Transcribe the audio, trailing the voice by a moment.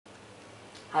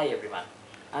Hi everyone,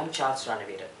 I'm Charles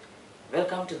Ranaweera.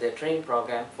 Welcome to the training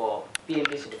program for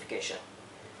PMP certification.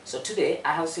 So today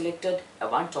I have selected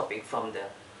one topic from the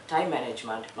time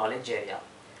management knowledge area.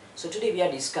 So today we are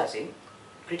discussing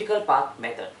critical path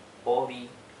method, or we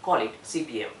call it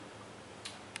CPM.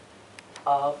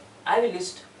 I will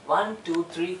list 1, 2,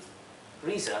 3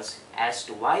 reasons as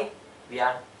to why we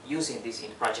are using this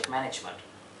in project management.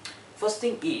 First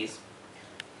thing is,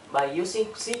 by using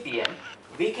CPM,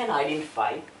 we can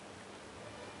identify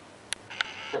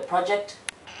the project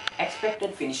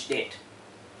expected finish date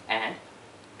and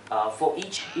for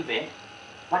each event,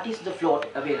 what is the float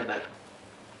available.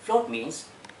 Float means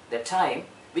the time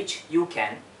which you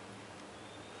can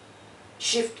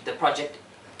shift the project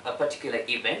a particular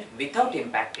event without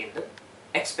impacting the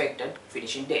expected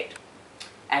finishing date.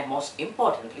 And most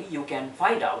importantly, you can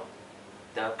find out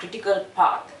the critical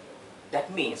path.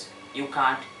 That means you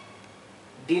can't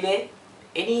delay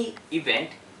any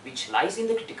event which lies in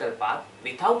the critical path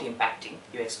without impacting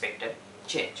your expected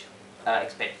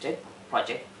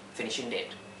project finishing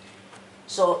date.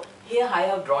 So here I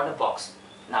have drawn a box.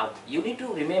 Now you need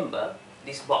to remember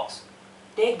this box.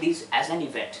 Take this as an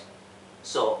event.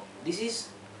 So this is,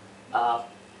 I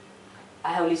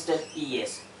have listed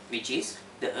ES, which is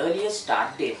the earliest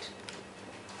start date.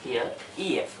 Here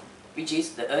EF, which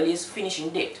is the earliest finishing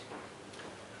date.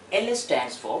 LS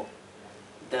stands for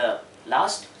the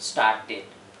last start date.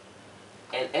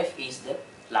 LF is the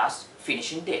last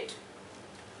finishing date.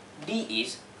 D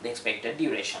is the expected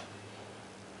duration.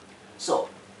 So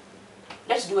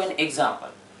let's do an example.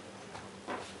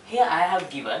 Here I have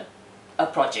given a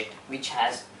project which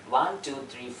has 1, 2,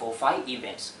 3, 4, 5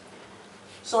 events.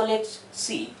 So let's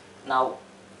see. Now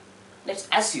let's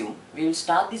assume we will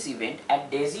start this event at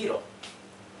day 0.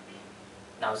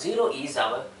 Now 0 is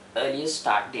our earliest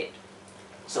start date.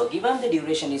 So given the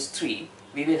duration is 3,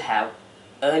 we will have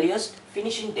earliest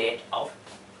finishing date of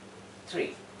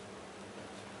 3.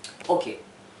 Okay,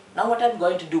 now what I'm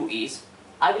going to do is,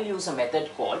 I will use a method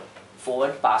called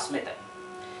forward pass method.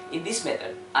 In this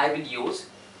method, I will use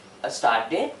a start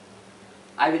date,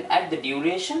 I will add the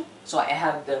duration, so I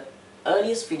have the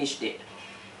earliest finish date.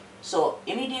 So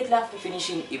immediately after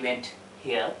finishing event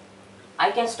here,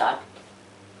 I can start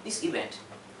this event.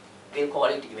 We'll call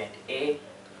it event A,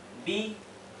 B,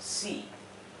 C,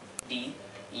 D,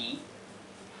 E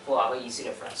for our easy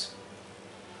reference.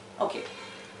 Okay,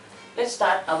 let's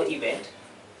start our event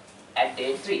at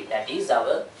day 3, that is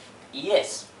our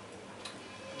ES.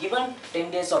 Given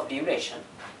 10 days of duration,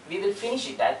 we will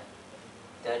finish it at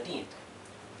 13th.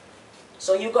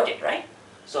 So you got it, right?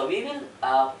 So we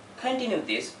will continue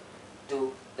this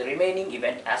to the remaining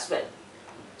event as well.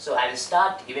 So I will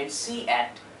start event C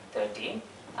at 13,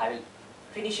 I will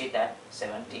finish it at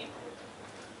 17.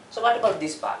 So what about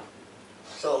this part?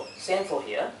 So same for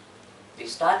here, we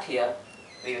start here,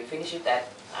 we will finish it at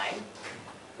 9,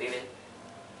 we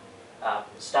will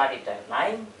start it at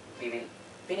 9, we will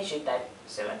finish it at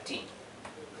 17.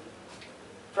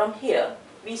 From here,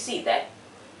 we see that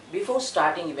before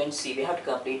starting event C, we have to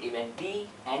complete event D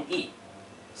and E.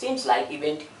 Seems like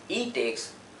event E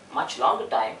takes much longer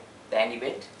time than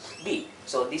event B.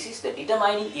 So this is the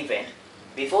determining event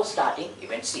before starting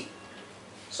event C.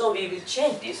 So we will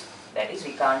change this, that is,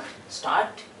 we can't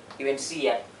start event C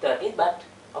at 13, but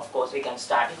of course we can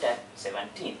start it at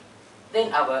 17.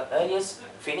 Then our earliest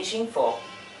finishing for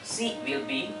C will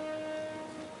be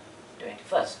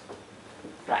 21st.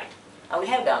 Right. Now we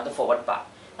have done the forward pass.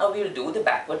 Now we will do the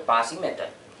backward passing method.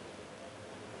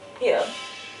 Here,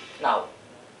 now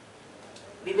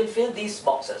we will fill these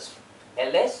boxes,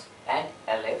 LS and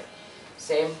LF,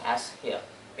 same as here,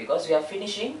 because we are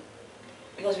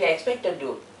expected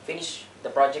to finish the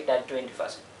project at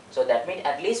 21st. So that means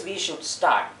at least we should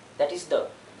start, that is the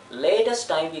latest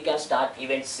time we can start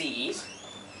event C is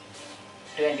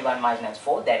 21 minus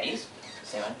 4, that is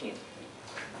 17.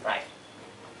 Right.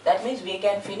 That means we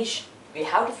have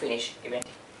to finish event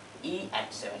E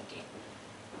at 17.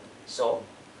 So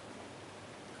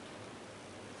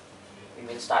we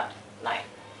will start 9.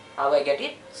 How I get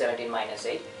it? 17 minus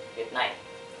 8 with 9.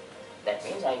 That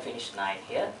means I finish 9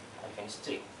 here, I finish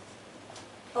 3.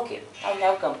 Okay, now we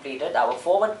have completed our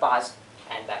forward pass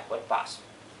and backward pass.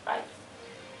 Right.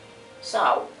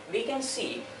 So we can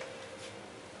see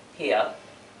here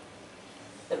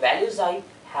the values I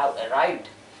have arrived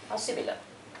are similar,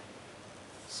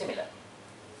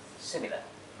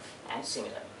 and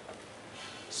similar.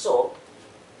 So,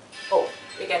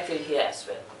 we can fill here as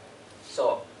well.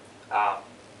 So,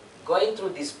 going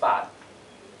through this path,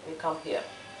 we come here,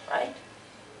 right?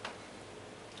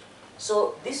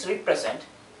 So, this represents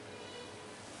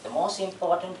the most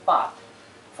important path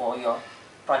for your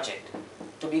project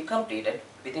to be completed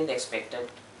within the expected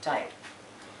time.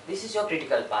 This is your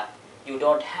critical path. You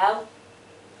don't have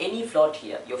any float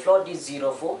here. Your float is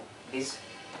 0 for these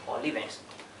all events.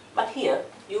 But here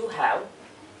you have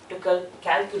to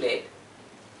calculate.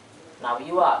 Now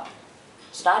you are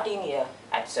starting here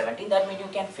at 17, that means you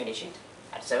can finish it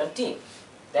at 17.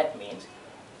 That means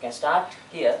you can start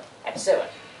here at 7,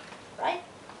 right?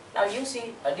 Now you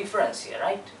see a difference here,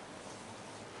 right?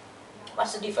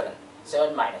 What's the difference?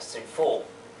 7 minus 3, 4.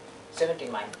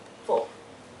 17 minus 4.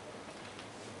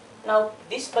 Now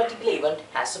this particular event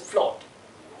has a float,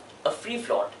 a free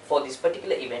float for this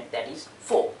particular event, that is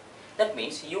 4. That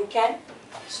means you can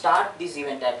start this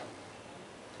event at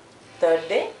 3rd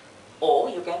day, or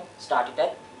you can start it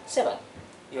at 7.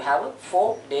 You have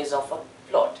 4 days of a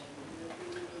float.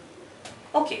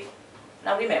 Okay,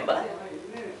 now remember,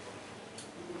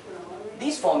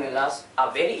 these formulas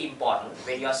are very important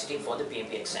when you are sitting for the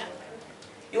PMP exam.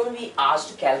 You will be asked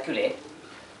to calculate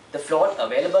the float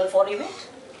available for event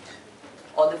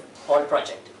or the whole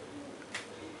project.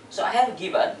 So I have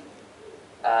given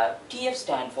TF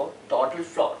stand for total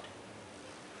float.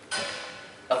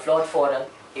 A float for an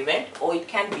event, or it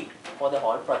can be for the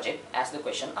whole project as the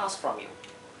question asks from you.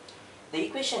 The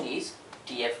equation is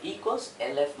TF equals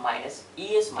LF minus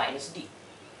ES minus D.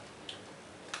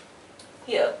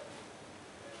 Here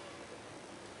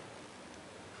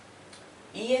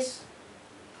ES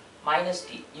minus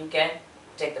D, you can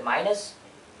take the minus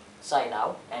sign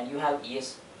out and you have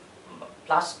ES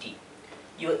plus D.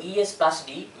 Your ES plus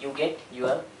D, you get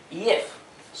your EF.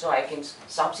 So I can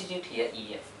substitute here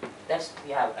EF. That's,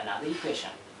 we have another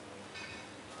equation.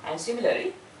 And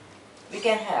similarly, we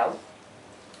can have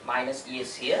minus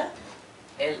ES here,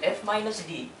 LF minus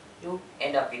D, you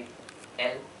end up with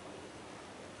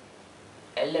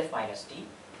LF minus D.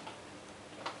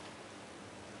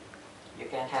 You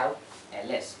can have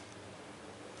LS.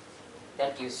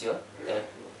 That gives you the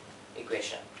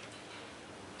equation.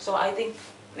 So I think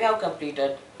we have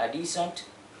completed a decent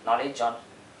knowledge on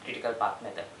critical path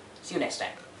method. See you next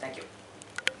time. Thank you.